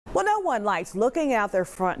Well, no one likes looking out their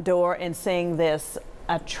front door and seeing this,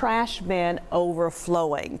 a trash bin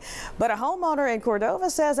overflowing. But a homeowner in Cordova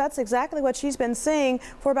says that's exactly what she's been seeing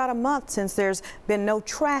for about a month since there's been no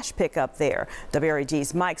trash pickup there.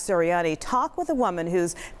 WREG's Mike Suriani talked with a woman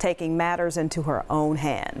who's taking matters into her own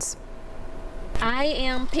hands. I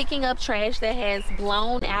am picking up trash that has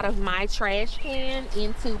blown out of my trash can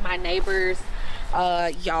into my neighbor's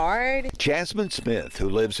yard. Jasmine Smith, who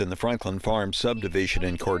lives in the Franklin Farm subdivision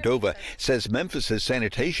in Cordova, says Memphis's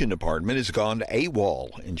sanitation department has gone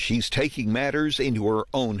AWOL, and she's taking matters into her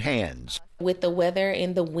own hands. With the weather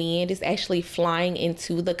and the wind, it's actually flying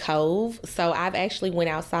into the cove. So I've actually went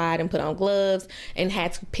outside and put on gloves and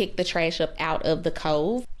had to pick the trash up out of the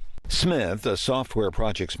cove. Smith, a software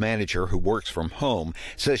projects manager who works from home,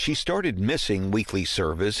 says she started missing weekly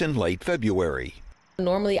service in late February.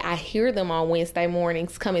 Normally I hear them on Wednesday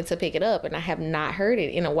mornings coming to pick it up, and I have not heard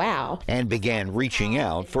it in a while. And began reaching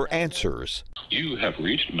out for answers. You have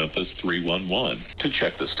reached Memphis 311. To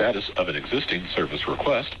check the status of an existing service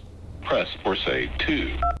request, press or say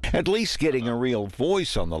 2. At least getting a real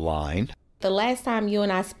voice on the line. The last time you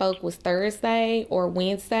and I spoke was Thursday or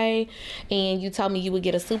Wednesday, and you told me you would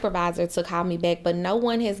get a supervisor to call me back, but no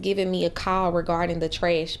one has given me a call regarding the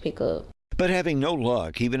trash pickup. But having no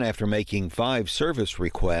luck even after making 5 service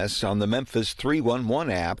requests on the Memphis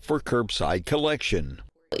 311 app for curbside collection.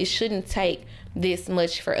 It shouldn't take this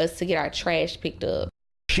much for us to get our trash picked up.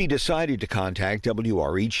 She decided to contact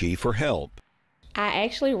WREG for help. I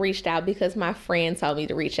actually reached out because my friend told me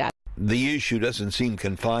to reach out. The issue doesn't seem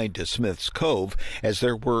confined to Smith's Cove, as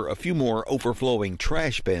there were a few more overflowing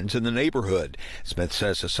trash bins in the neighborhood. Smith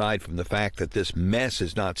says aside from the fact that this mess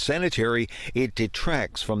is not sanitary, it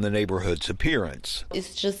detracts from the neighborhood's appearance.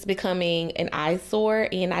 It's just becoming an eyesore,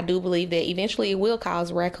 and I do believe that eventually it will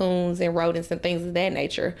cause raccoons and rodents and things of that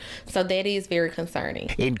nature. So that is very concerning.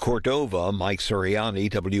 In Cordova, Mike Suriani,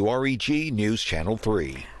 WREG News Channel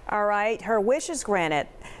 3. All right, her wish is granted.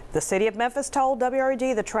 The city of Memphis told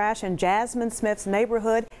WREG the trash in Jasmine Smith's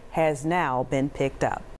neighborhood has now been picked up.